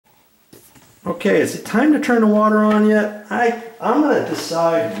Okay, is it time to turn the water on yet? I'm going to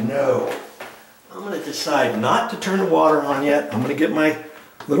decide no. I'm going to decide not to turn the water on yet. I'm going to get my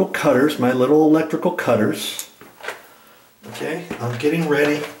little cutters, my little electrical cutters. Okay, I'm getting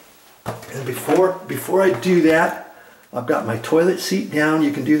ready. And before I do that, I've got my toilet seat down.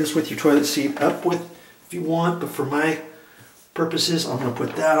 You can do this with your toilet seat up with if you want, but for my purposes, I'm going to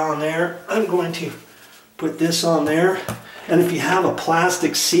put that on there. I'm going to put this on there. And if you have a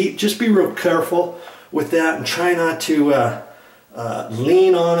plastic seat, just be real careful with that and try not to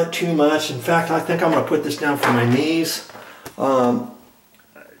lean on it too much. In fact, I think I'm going to put this down for my knees.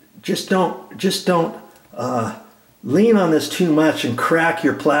 Just don't lean on this too much and crack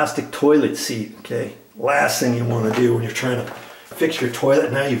your plastic toilet seat. Okay, last thing you want to do when you're trying to fix your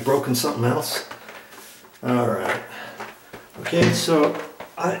toilet. Now you've broken something else. All right. Okay, so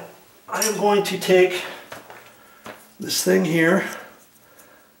I am going to take this thing here.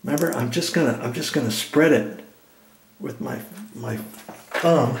 Remember, I'm just gonna spread it with my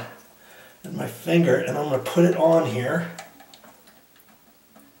thumb and my finger, and I'm gonna put it on here.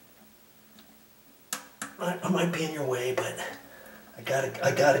 I might be in your way, but I gotta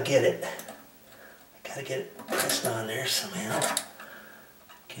get it. I gotta get it pressed on there somehow.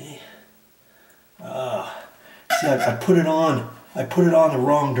 Okay. See, I put it on. I put it on the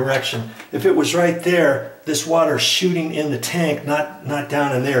wrong direction. If it was right there, this water is shooting in the tank, not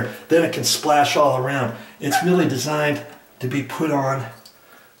down in there. Then it can splash all around. It's really designed to be put on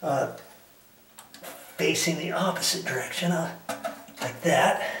facing the opposite direction, like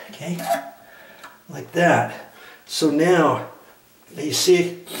that. Okay, like that. So now, you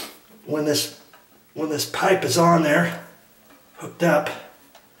see, when this pipe is on there, hooked up,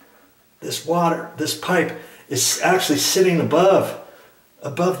 this pipe is actually sitting above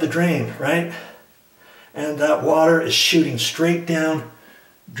the drain, right? And that water is shooting straight down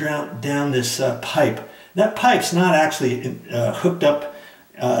this pipe. That pipe's not actually hooked up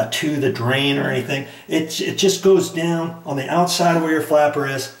to the drain or anything. It just goes down on the outside of where your flapper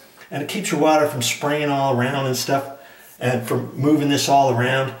is, and it keeps your water from spraying all around and stuff, and from moving this all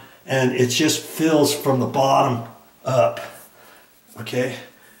around, and it just fills from the bottom up. Okay,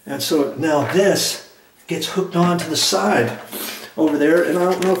 and so now this gets hooked onto the side over there, and I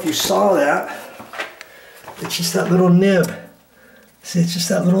don't know if you saw that. It's just that little nib. See, it's just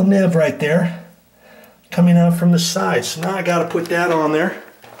that little nib right there coming out from the side. So now I got to put that on there,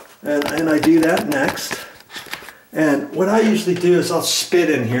 and I do that next. And what I usually do is I'll spit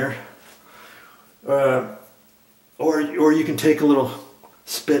in here, or you can take a little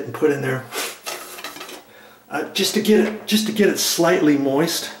spit and put in there, just to get it slightly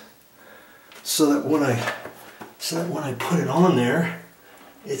moist, so that when I put it on there,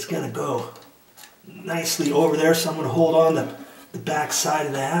 it's gonna go nicely over there. So I'm gonna hold on the back side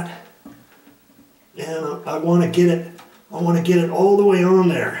of that, and I want to get it all the way on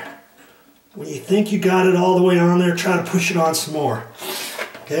there. When you think you got it all the way on there, try to push it on some more.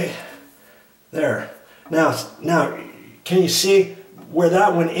 Okay, there. Now, can you see where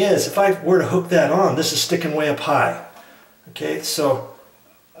that one is? If I were to hook that on, this is sticking way up high. Okay, so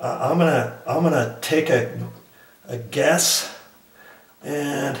I'm gonna take a guess,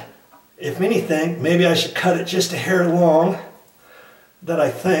 and if anything, maybe I should cut it just a hair long, that I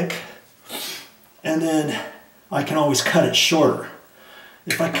think, and then I can always cut it shorter.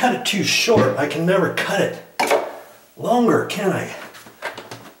 If I cut it too short, I can never cut it longer, can I?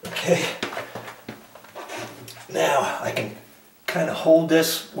 Okay. Now I can kind of hold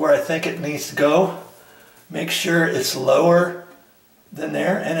this where I think it needs to go. Make sure it's lower than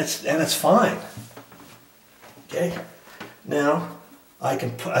there, and it's fine. Okay. Now I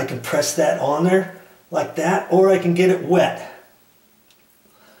can press that on there like that, or I can get it wet.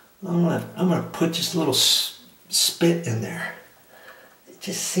 I'm gonna put just a little spit in there. It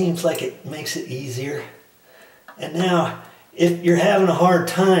just seems like it makes it easier. And now, if you're having a hard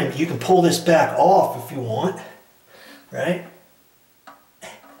time, you can pull this back off if you want, right?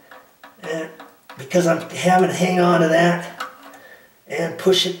 And because I'm having to hang on to that and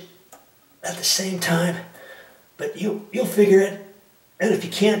push it at the same time, but you'll figure it. And if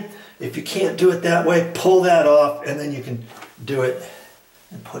you can't do it that way, pull that off, and then you can do it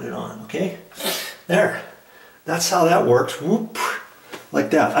and put it on. Okay, there. That's how that works. Whoop,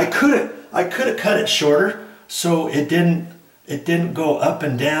 like that. I could have cut it shorter so it didn't go up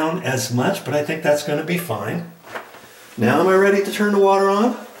and down as much, but I think that's going to be fine. Now, am I ready to turn the water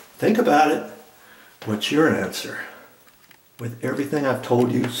on? Think about it. What's your answer with everything I've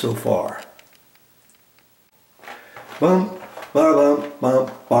told you so far? Bum, ba bum,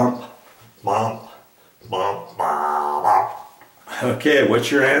 bum, bum, bum, bum, bum. Okay,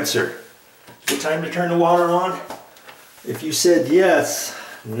 what's your answer? the time to turn the water on? If you said yes,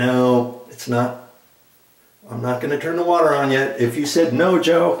 no, it's not. I'm not going to turn the water on yet. If you said no,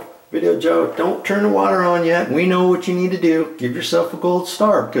 Joe, Video Joe, don't turn the water on yet. We know what you need to do. Give yourself a gold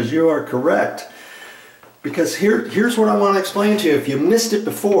star because you are correct. Because here's what I want to explain to you. If you missed it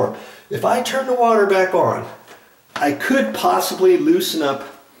before, if I turn the water back on, I could possibly loosen up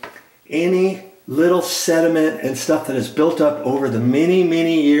any little sediment and stuff that has built up over the many,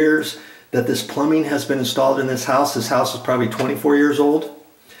 many years that this plumbing has been installed in this house. This house is probably 24 years old.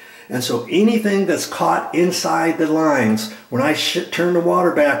 And so anything that's caught inside the lines, when I turn the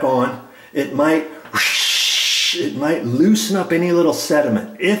water back on, it might loosen up any little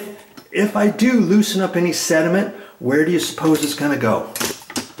sediment. If I do loosen up any sediment, where do you suppose it's going to go?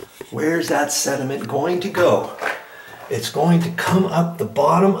 Where's that sediment going to go? It's going to come up the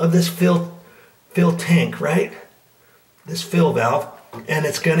bottom of this fill tank, right? This fill valve, and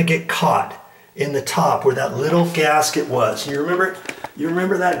it's going to get caught in the top where that little gasket was. You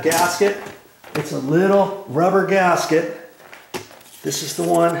remember that gasket? It's a little rubber gasket. This is the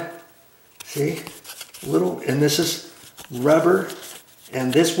one, see? Little, and this is rubber.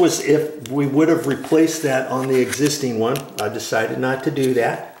 And this was if we would have replaced that on the existing one. I decided not to do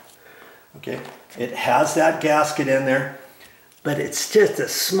that. Okay, it has that gasket in there, but it's just a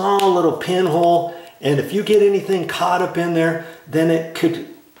small little pinhole. And if you get anything caught up in there, then it could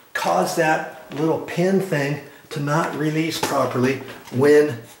cause that little pin thing to not release properly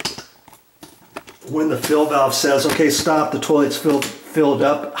when the fill valve says, okay, stop, the toilet's filled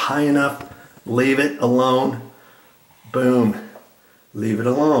up high enough, leave it alone. Boom, leave it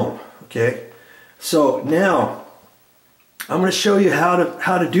alone. Okay, so now I'm going to show you how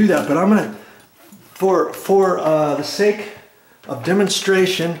to do that, but I'm going to, for the sake of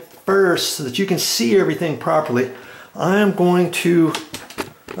demonstration first, so that you can see everything properly, I'm going to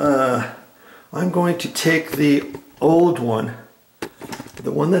take the old one,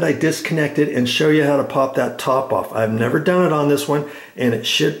 the one that I disconnected, and show you how to pop that top off. I've never done it on this one, and it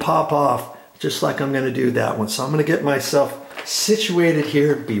should pop off just like I'm going to do that one. So I'm going to get myself situated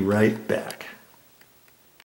here. Be right back.